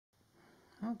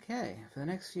Okay, for the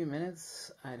next few minutes,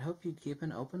 I'd hope you'd keep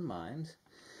an open mind,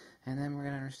 and then we're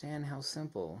going to understand how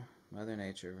simple Mother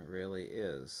Nature really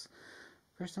is.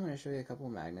 First, I'm going to show you a couple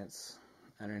of magnets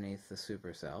underneath the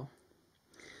supercell.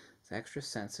 It's extra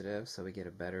sensitive, so we get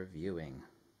a better viewing.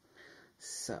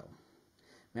 So,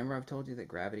 remember I've told you that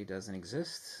gravity doesn't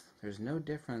exist? There's no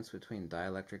difference between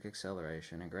dielectric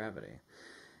acceleration and gravity.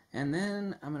 And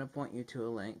then I'm going to point you to a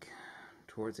link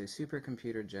towards a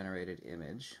supercomputer-generated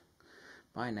image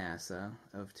by NASA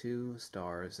of two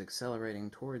stars accelerating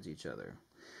towards each other.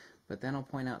 But then I'll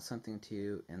point out something to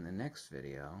you in the next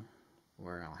video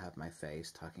where I'll have my face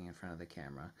talking in front of the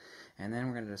camera, and then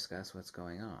we're going to discuss what's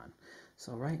going on.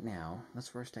 So right now, let's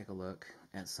first take a look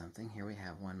at something. Here we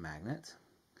have one magnet.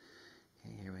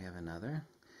 Okay, here we have another.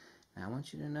 Now I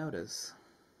want you to notice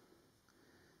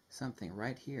something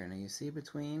right here. Now you see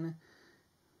between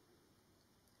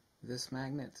this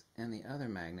magnet and the other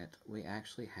magnet, we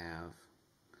actually have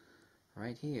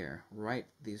right here,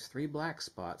 these three black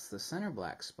spots, the center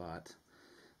black spot.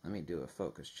 Let me do a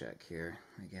focus check here.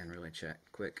 Again, really check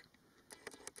quick.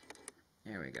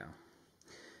 There we go.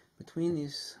 Between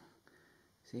these,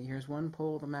 see, here's one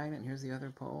pole of the magnet, and here's the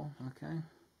other pole, okay?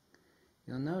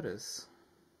 You'll notice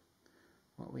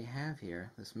what we have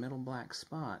here, this middle black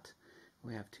spot,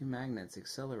 we have two magnets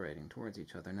accelerating towards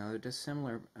each other. Now, they're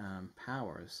dissimilar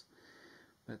powers,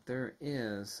 but there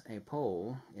is a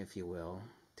pole, if you will,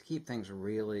 to keep things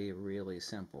really, really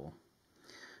simple,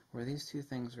 where these two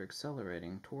things are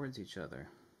accelerating towards each other.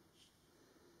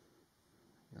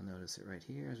 You'll notice it right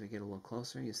here. As we get a little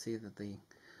closer, you see that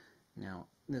now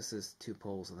this is two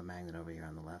poles of the magnet over here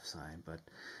on the left side, but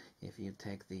if you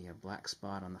take the black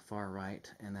spot on the far right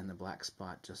and then the black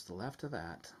spot just to the left of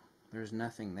that, there's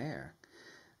nothing there.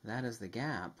 That is the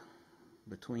gap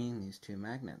between these two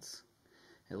magnets.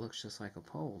 It looks just like a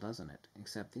pole, doesn't it?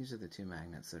 Except these are the two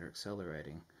magnets that are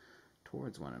accelerating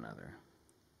towards one another.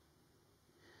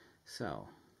 So,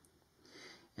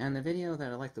 and the video that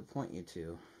I'd like to point you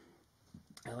to,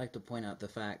 I'd like to point out the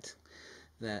fact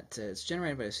that it's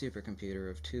generated by a supercomputer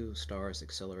of two stars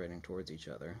accelerating towards each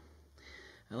other.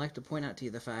 I'd like to point out to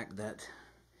you the fact that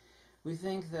we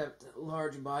think that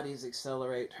large bodies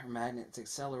accelerate, or magnets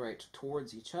accelerate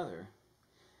towards each other,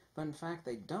 but in fact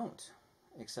they don't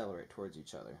accelerate towards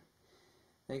each other.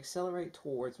 They accelerate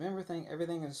towards, remember,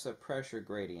 everything is a pressure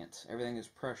gradient. Everything is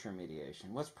pressure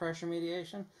mediation. What's pressure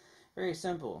mediation? Very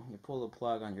simple. You pull the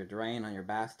plug on your drain on your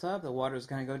bathtub, the water is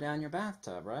going to go down your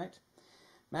bathtub, right?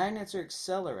 Magnets are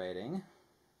accelerating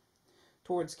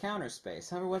towards counter space.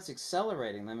 However, what's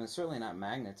accelerating them is certainly not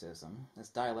magnetism. It's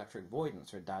dielectric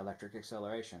voidance, or dielectric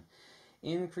acceleration.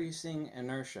 Increasing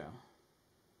inertia.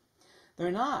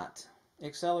 They're not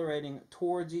accelerating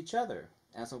towards each other.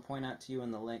 As I'll point out to you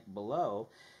in the link below,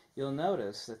 you'll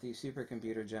notice that the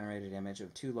supercomputer-generated image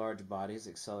of two large bodies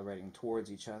accelerating towards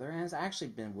each other, and has actually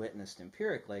been witnessed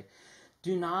empirically,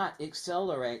 do not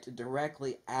accelerate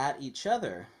directly at each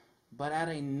other, but at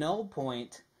a null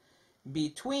point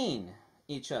between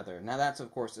each other. Now that's,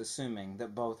 of course, assuming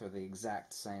that both are the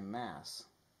exact same mass.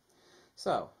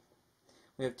 So,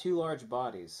 we have two large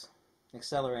bodies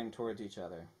accelerating towards each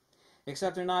other.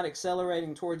 Except they're not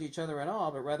accelerating towards each other at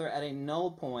all, but rather at a null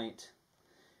point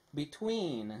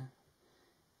between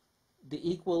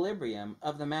the equilibrium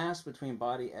of the mass between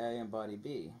body A and body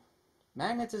B.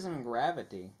 Magnetism and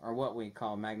gravity are what we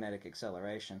call magnetic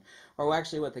acceleration, or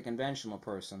actually what the conventional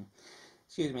person,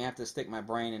 I have to stick my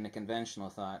brain into conventional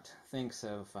thought, thinks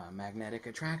of magnetic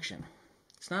attraction.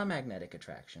 It's not magnetic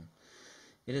attraction.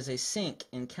 It is a sink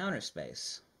in counter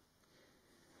space.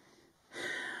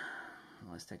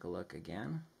 Let's take a look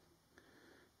again.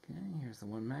 Okay, here's the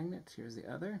one magnet, here's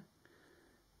the other.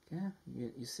 Okay,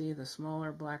 you see the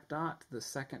smaller black dot, the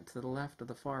second to the left of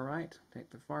the far right. Take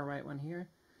the far right one here.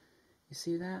 You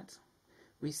see that?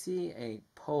 We see a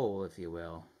pole, if you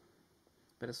will,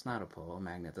 but it's not a pole. A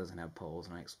magnet doesn't have poles,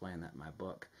 and I explain that in my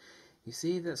book. You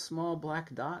see the small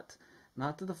black dot?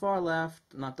 Not to the far left,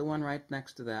 not the one right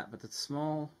next to that, but the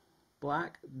small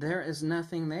black, there is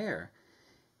nothing there.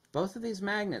 Both of these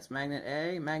magnets, magnet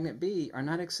A, magnet B, are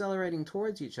not accelerating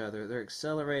towards each other. They're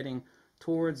accelerating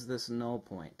towards this null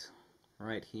point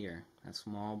right here, that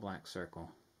small black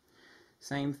circle.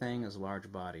 Same thing as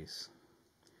large bodies.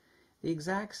 The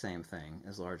exact same thing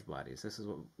as large bodies. This is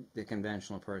what the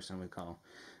conventional person would call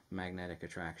magnetic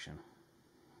attraction.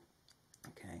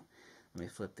 Okay, let me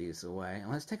flip these away. And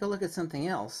let's take a look at something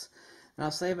else. And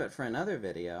I'll save it for another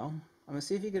video. I'm going to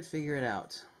see if you could figure it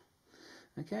out.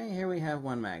 Okay, here we have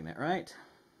one magnet, right?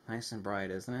 Nice and bright,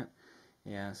 isn't it?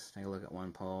 Yes, take a look at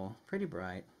one pole. Pretty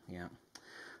bright, yeah.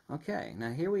 Okay,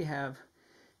 now here we have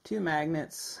Two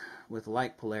magnets with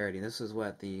like polarity. This is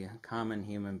what the common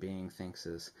human being thinks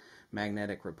is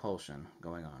magnetic repulsion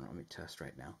going on. Let me test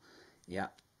right now. Yeah,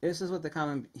 this is what the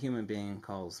common human being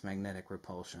calls magnetic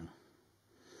repulsion.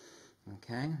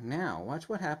 Okay, now watch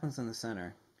what happens in the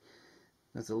center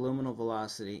as the luminal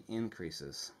velocity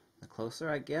increases. The closer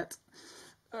I get,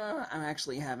 I'm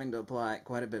actually having to apply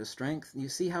quite a bit of strength. You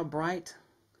see how bright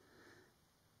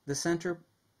the center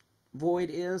void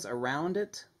is around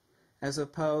it, as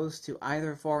opposed to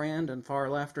either far end and far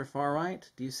left or far right?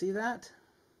 Do you see that?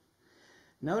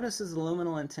 Notice as the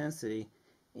luminal intensity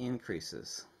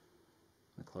increases.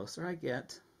 The closer I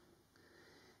get,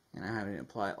 and I'm having to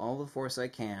apply all the force I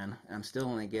can, I'm still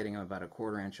only getting them about a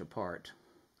 1/4 inch apart.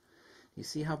 You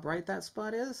see how bright that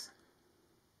spot is?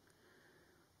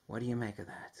 What do you make of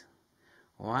that?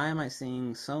 Why am I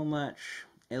seeing so much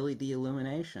LED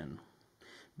illumination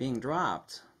being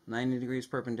dropped 90 degrees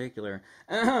perpendicular,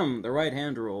 the right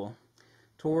hand rule,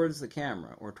 towards the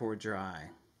camera or towards your eye?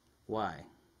 Why?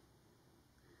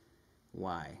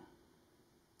 Why?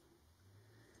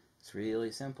 It's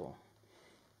really simple.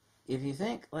 If you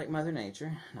think like Mother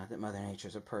Nature, not that Mother Nature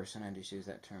is a person, I just use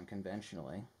that term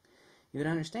conventionally, you would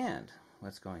understand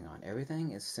what's going on.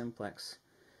 Everything is simplex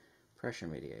pressure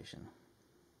mediation.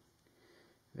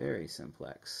 Very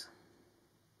simplex.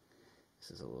 This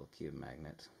is a little cube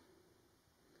magnet.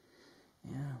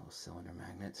 Yeah, a little cylinder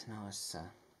magnet. Now let's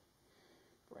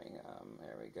bring,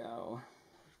 there we go.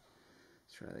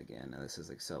 Let's try that again. Now this is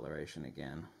acceleration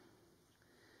again.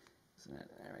 Isn't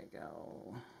it? There we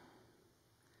go.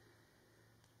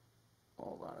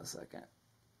 Hold on a second.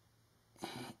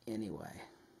 Anyway,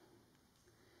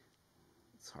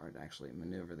 it's hard to actually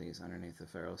maneuver these underneath the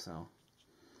ferrocell.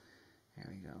 There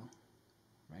we go.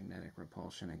 Magnetic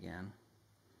repulsion again.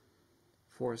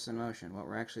 Force and motion. What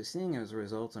we're actually seeing is a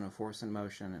result in a force and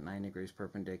motion at 90 degrees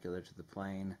perpendicular to the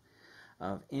plane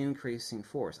of increasing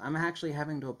force. I'm actually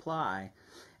having to apply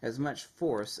as much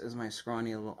force as my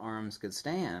scrawny little arms could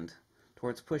stand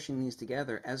towards pushing these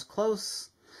together as close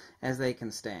as they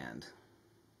can stand.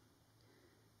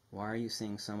 Why are you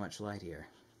seeing so much light here?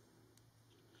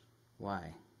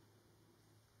 Why?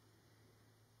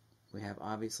 We have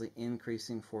obviously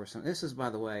increasing force. This is, by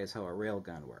the way, is how a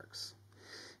railgun works.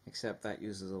 Except that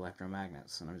uses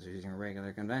electromagnets. And I'm just using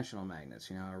regular conventional magnets.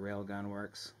 You know how a railgun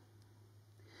works?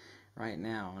 Right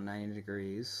now, 90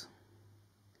 degrees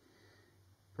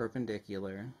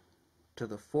perpendicular to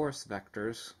the force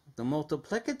vectors, the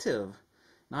multiplicative,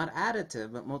 not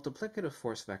additive, but multiplicative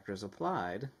force vectors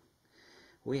applied,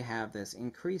 we have this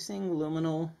increasing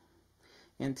luminal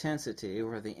intensity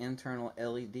where the internal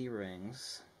LED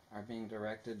rings are being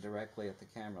directed directly at the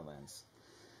camera lens.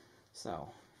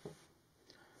 So,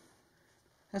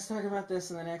 let's talk about this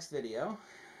in the next video,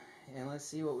 and let's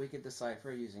see what we could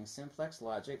decipher using simplex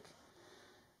logic,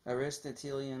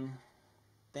 Aristotelian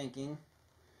thinking,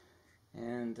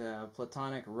 and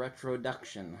Platonic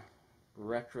retroduction.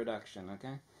 Retroduction,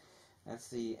 okay? That's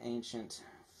the ancient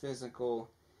physical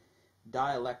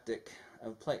dialectic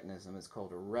of Platonism. It's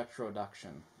called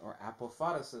retroduction, or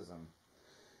apophatism.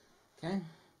 Okay?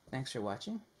 Thanks for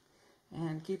watching,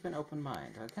 and keep an open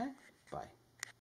mind, okay? Bye.